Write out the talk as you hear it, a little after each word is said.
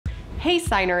Hey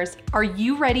signers, are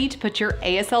you ready to put your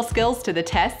ASL skills to the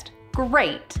test?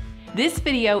 Great! This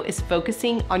video is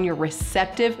focusing on your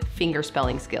receptive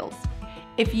fingerspelling skills.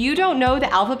 If you don't know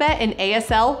the alphabet in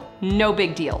ASL, no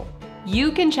big deal.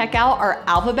 You can check out our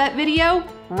alphabet video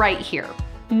right here.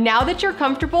 Now that you're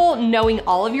comfortable knowing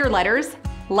all of your letters,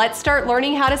 let's start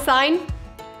learning how to sign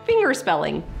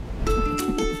fingerspelling.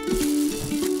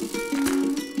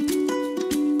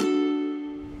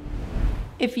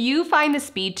 If you find the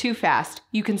speed too fast,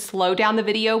 you can slow down the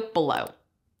video below.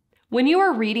 When you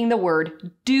are reading the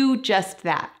word, do just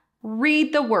that.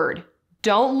 Read the word.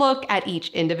 Don't look at each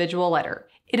individual letter.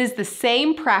 It is the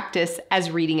same practice as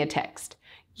reading a text.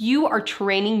 You are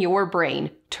training your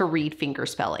brain to read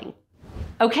fingerspelling.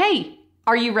 Okay,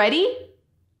 are you ready?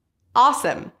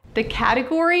 Awesome. The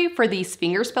category for these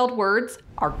fingerspelled words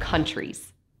are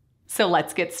countries. So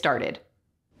let's get started.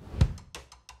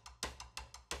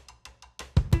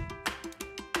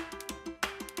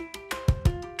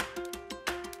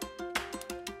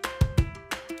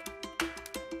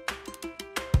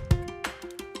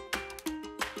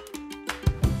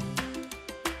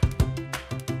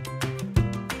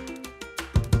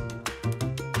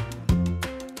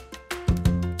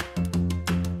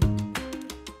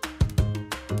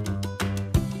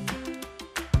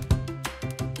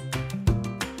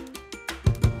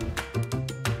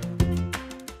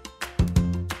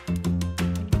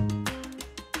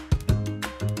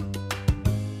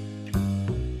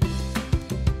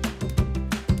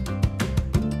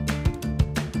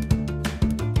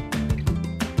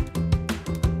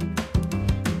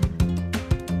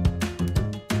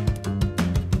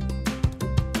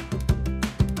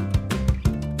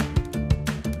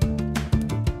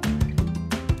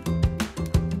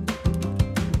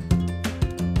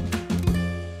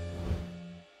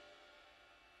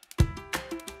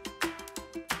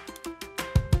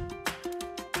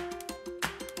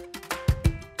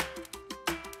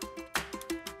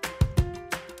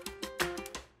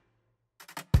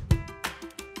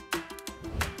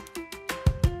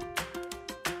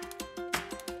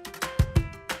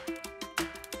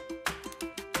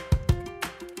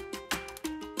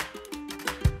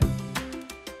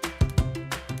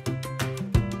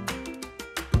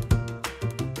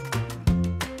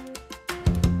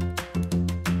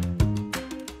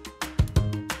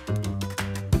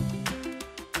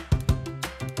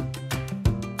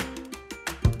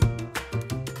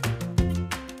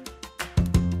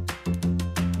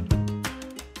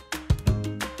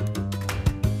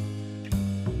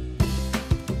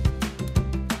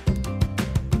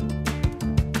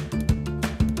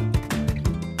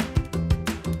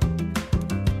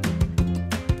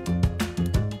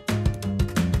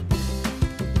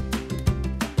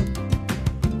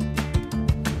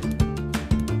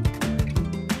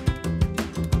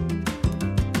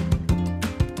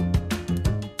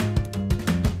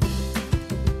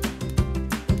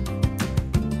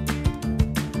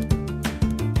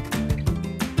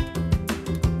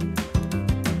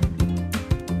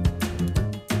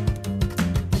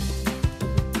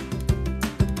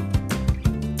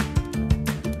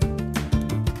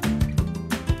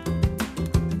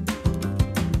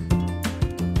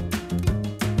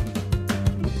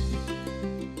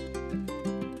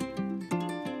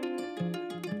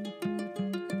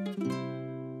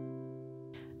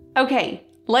 Okay,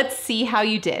 let's see how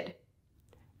you did.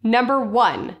 Number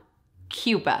 1,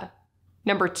 Cuba.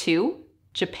 Number 2,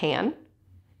 Japan.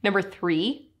 Number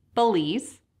 3,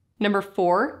 Belize. Number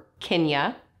 4,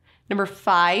 Kenya. Number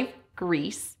 5,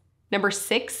 Greece. Number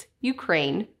 6,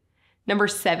 Ukraine. Number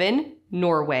 7,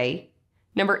 Norway.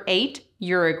 Number 8,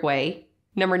 Uruguay.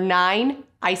 Number 9,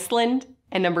 Iceland.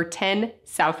 And number 10,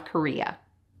 South Korea.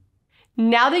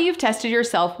 Now that you've tested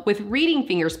yourself with reading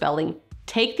fingerspelling,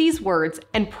 take these words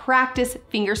and practice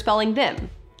fingerspelling them.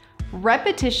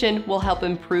 Repetition will help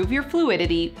improve your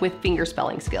fluidity with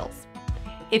fingerspelling skills.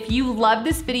 If you love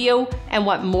this video and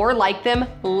want more like them,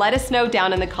 let us know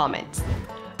down in the comments.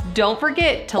 Don't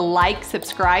forget to like,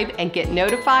 subscribe, and get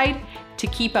notified to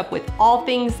keep up with all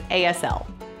things ASL.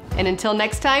 And until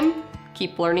next time,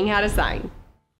 keep learning how to sign.